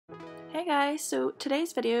Hey guys, so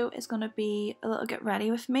today's video is going to be a little get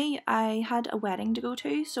ready with me. I had a wedding to go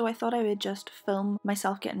to, so I thought I would just film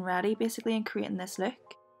myself getting ready basically and creating this look.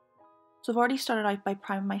 So I've already started out by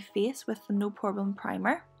priming my face with the No Problem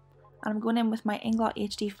primer, and I'm going in with my Inglot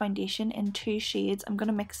HD foundation in two shades. I'm going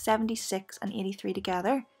to mix 76 and 83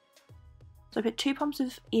 together. So I put 2 pumps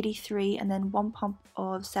of 83 and then 1 pump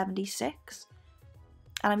of 76,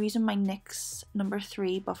 and I'm using my NYX number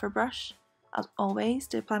 3 buffer brush as always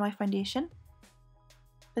to apply my foundation.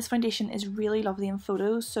 This foundation is really lovely in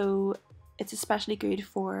photos, so it's especially good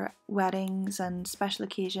for weddings and special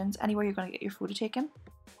occasions, anywhere you're going to get your photo taken.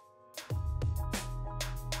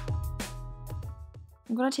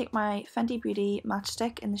 I'm going to take my Fenty Beauty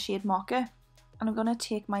matchstick in the shade Mocha, and I'm going to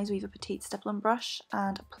take my Zoeva Petite stippling brush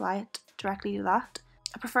and apply it directly to that.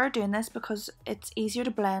 I prefer doing this because it's easier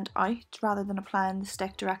to blend out rather than applying the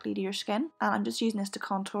stick directly to your skin, and I'm just using this to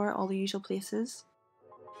contour all the usual places.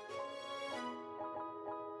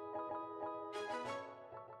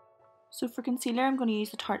 So for concealer I'm going to use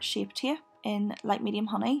the Tarte Shape Tape in light medium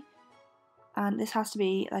honey, and this has to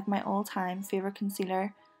be like my all-time favourite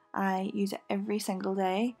concealer. I use it every single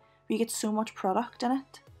day. You get so much product in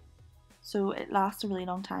it, so it lasts a really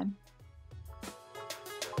long time.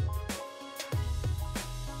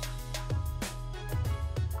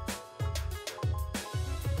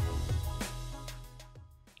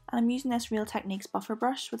 And I'm using this Real Techniques buffer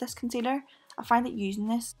brush with this concealer. I find that using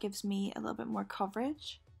this gives me a little bit more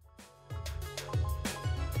coverage.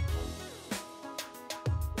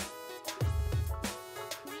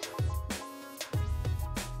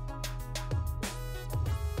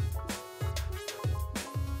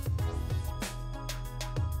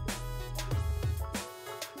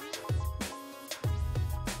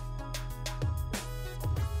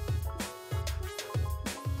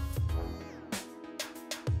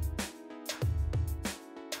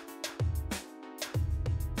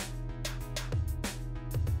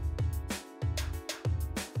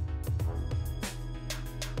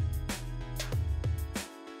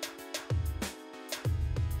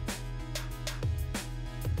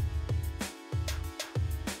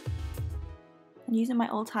 And using my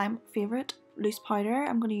all-time favourite loose powder,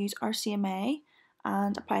 I'm going to use RCMA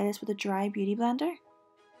and apply this with a dry beauty blender.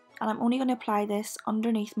 And I'm only going to apply this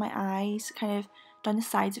underneath my eyes, kind of down the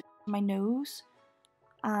sides of my nose,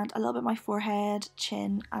 and a little bit my forehead,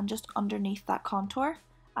 chin, and just underneath that contour.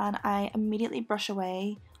 And I immediately brush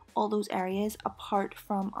away all those areas apart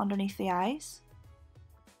from underneath the eyes.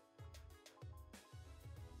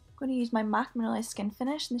 I'm going to use my MAC Mineralized Skin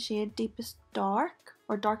Finish in the shade Deepest Dark,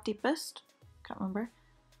 or Dark Deepest, can't remember,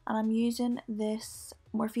 and I'm using this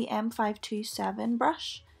Morphe M527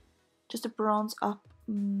 brush just to bronze up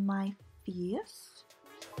my face.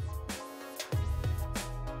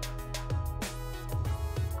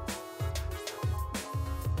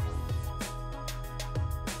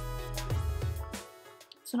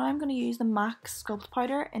 So now I'm going to use the MAC Sculpt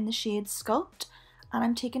powder in the shade Sculpt, and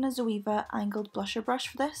I'm taking a Zoeva angled blusher brush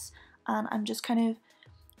for this, and I'm just kind of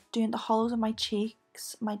doing the hollows of my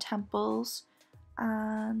cheeks, my temples,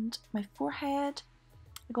 and my forehead.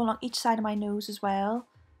 I go along each side of my nose as well,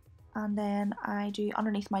 and then I do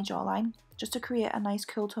underneath my jawline just to create a nice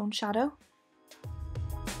cool tone shadow.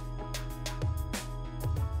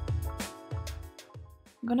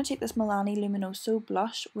 I'm going to take this Milani Luminoso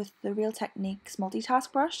blush with the Real Techniques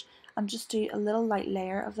multitask brush and just do a little light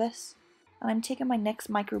layer of this. And I'm taking my NYX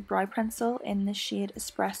micro brow pencil in the shade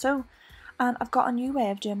Espresso. And I've got a new way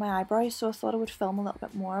of doing my eyebrows, so I thought I would film a little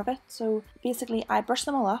bit more of it. So basically I brush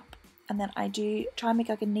them all up, and then I do try and make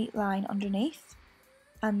like a neat line underneath,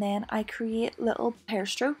 and then I create little hair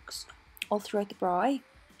strokes all throughout the brow.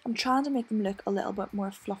 I'm trying to make them look a little bit more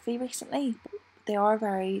fluffy recently, but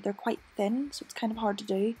they're quite thin, so it's kind of hard to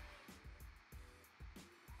do.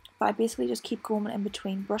 But I basically just keep going in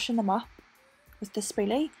between, brushing them up with the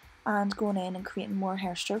spoolie and going in and creating more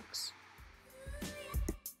hair strokes.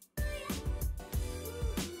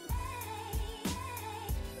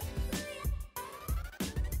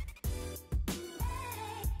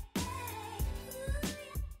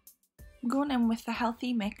 I'm going in with the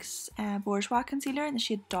Healthy Mix Bourjois concealer in the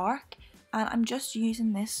shade Dark, and I'm just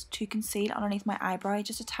using this to conceal underneath my eyebrow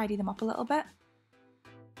just to tidy them up a little bit.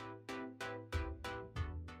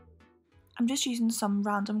 I'm just using some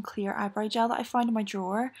random clear eyebrow gel that I found in my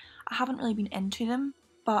drawer. I haven't really been into them,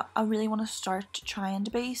 but I really want to start trying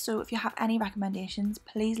to be, so if you have any recommendations,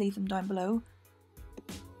 please leave them down below.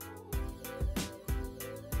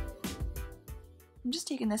 I'm just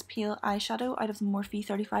taking this pale eyeshadow out of the Morphe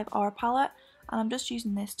 35 Hour palette, and I'm just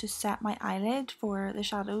using this to set my eyelid for the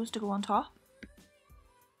shadows to go on top.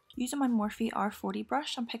 Using my Morphe R40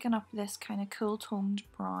 brush, I'm picking up this kind of cool toned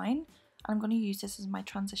brown, and I'm going to use this as my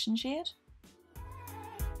transition shade.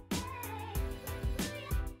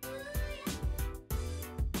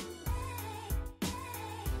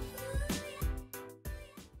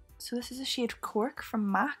 So this is a shade Cork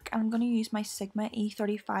from MAC, and I'm going to use my Sigma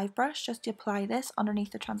E35 brush just to apply this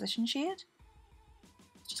underneath the transition shade.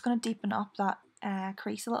 It's just going to deepen up that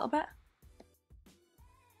crease a little bit.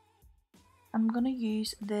 I'm going to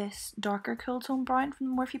use this darker cool tone brown from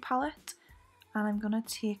the Morphe palette, and I'm going to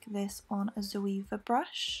take this on a Zoeva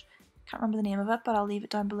brush. Can't remember the name of it, but I'll leave it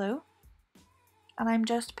down below. And I'm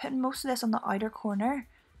just putting most of this on the outer corner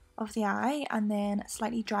of the eye and then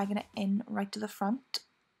slightly dragging it in right to the front.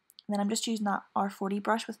 And then I'm just using that R40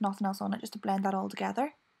 brush with nothing else on it just to blend that all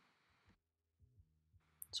together.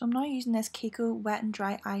 So I'm now using this Kiko Wet and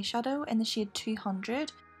Dry eyeshadow in the shade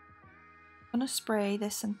 200. I'm going to spray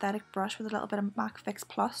this synthetic brush with a little bit of MAC Fix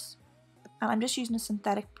Plus, and I'm just using a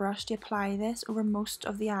synthetic brush to apply this over most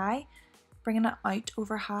of the eye, bringing it out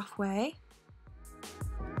over halfway.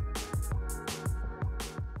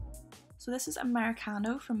 So this is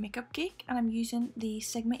Americano from Makeup Geek, and I'm using the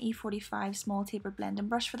Sigma E45 small taper blending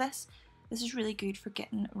brush for this. This is really good for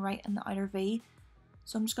getting right in the outer V.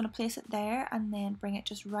 So I'm just going to place it there and then bring it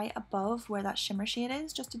just right above where that shimmer shade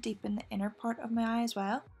is, just to deepen the inner part of my eye as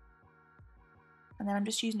well. And then I'm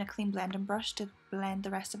just using a clean blending brush to blend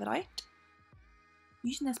the rest of it out.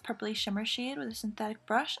 Using this purpley shimmer shade with a synthetic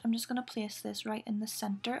brush, I'm just going to place this right in the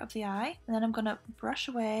centre of the eye. And then I'm going to brush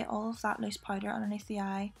away all of that loose powder underneath the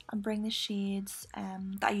eye and bring the shades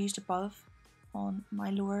that I used above on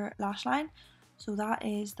my lower lash line. So that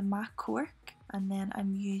is the MAC Cork, and then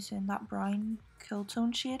I'm using that brown cool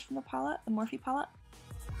tone shade from the palette, the Morphe palette.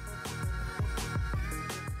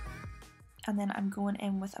 And then I'm going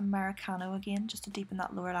in with Americano again just to deepen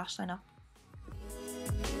that lower lash line up.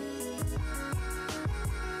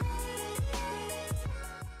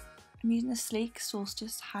 I'm using the Sleek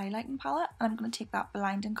Solstice highlighting palette, and I'm going to take that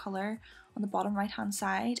blinding colour on the bottom right hand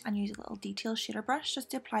side and use a little detail shader brush just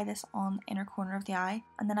to apply this on the inner corner of the eye.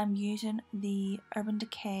 And then I'm using the Urban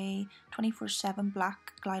Decay 24/7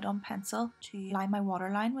 black glide on pencil to line my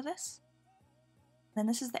waterline with this. Then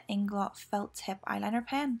this is the Inglot felt tip eyeliner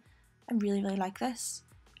pen. I really like this.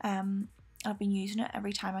 I've been using it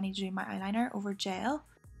every time I need to do my eyeliner over gel.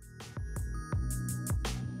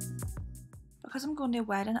 Because I'm going to a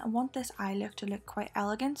wedding, I want this eye look to look quite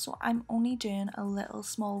elegant, so I'm only doing a little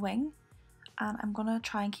small wing, and I'm going to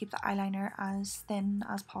try and keep the eyeliner as thin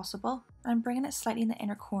as possible. I'm bringing it slightly in the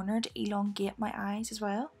inner corner to elongate my eyes as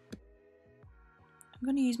well. I'm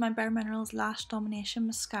going to use my Bare Minerals Lash Domination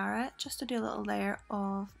mascara just to do a little layer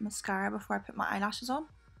of mascara before I put my eyelashes on.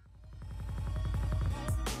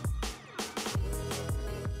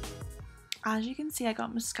 As you can see, I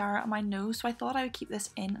got mascara on my nose, so I thought I would keep this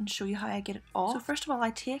in and show you how I get it off. So first of all, I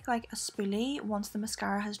take like a spoolie once the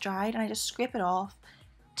mascara has dried and I just scrape it off,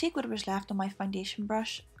 take whatever's left on my foundation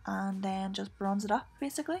brush and then just bronze it up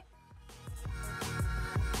basically.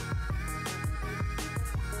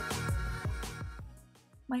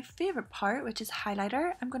 My favourite part, which is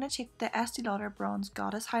highlighter, I'm going to take the Estée Lauder Bronze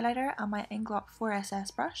Goddess highlighter and my Inglot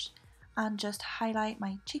 4SS brush and just highlight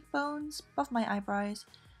my cheekbones, above my eyebrows,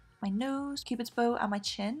 my nose, cupid's bow and my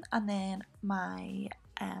chin, and then my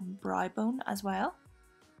brow bone as well.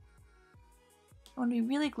 I want to be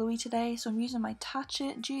really glowy today, so I'm using my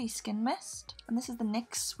Tarte Dewy Skin Mist, and this is the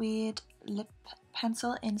NYX Suede Lip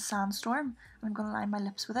Pencil in Sandstorm, and I'm going to line my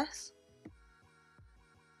lips with this.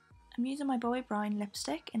 I'm using my Bowie Brown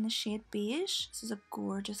lipstick in the shade Beige. This is a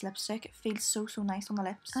gorgeous lipstick, it feels so nice on the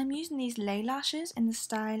lips. I'm using these lay lashes in the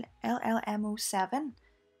style LLM07.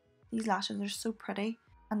 These lashes are so pretty.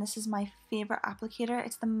 And this is my favourite applicator.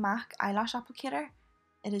 It's the MAC eyelash applicator.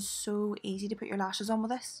 It is so easy to put your lashes on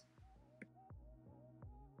with this.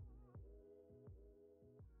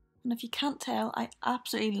 And if you can't tell, I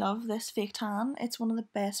absolutely love this fake tan. It's one of the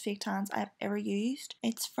best fake tans I've ever used.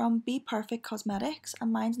 It's from Be Perfect Cosmetics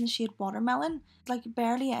and mine's in the shade Watermelon. It's like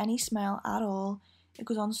barely any smell at all. It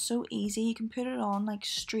goes on so easy. You can put it on like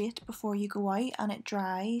straight before you go out and it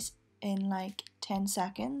dries in like 10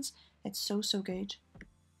 seconds. It's so good.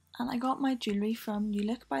 And I got my jewellery from New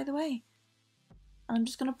Look, by the way. And I'm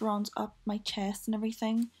just going to bronze up my chest and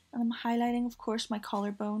everything. And I'm highlighting, of course, my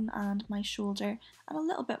collarbone and my shoulder and a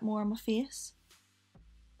little bit more on my face.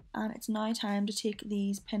 And it's now time to take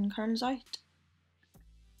these pin curls out.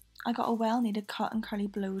 I got a well needed cut and curly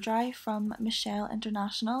blow dry from Michelle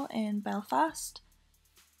International in Belfast.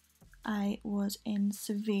 I was in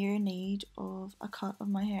severe need of a cut of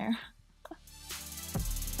my hair.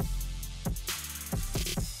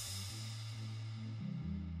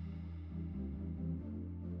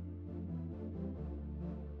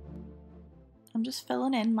 I'm just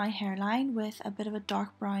filling in my hairline with a bit of a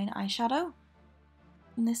dark brown eyeshadow.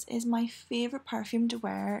 And this is my favourite perfume to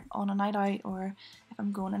wear on a night out or if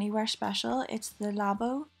I'm going anywhere special. It's the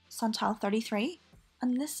Labo Santal 33.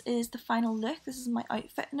 And this is the final look. This is my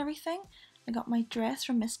outfit and everything. I got my dress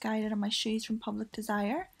from Misguided and my shoes from Public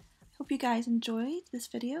Desire. Hope you guys enjoyed this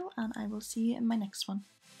video and I will see you in my next one.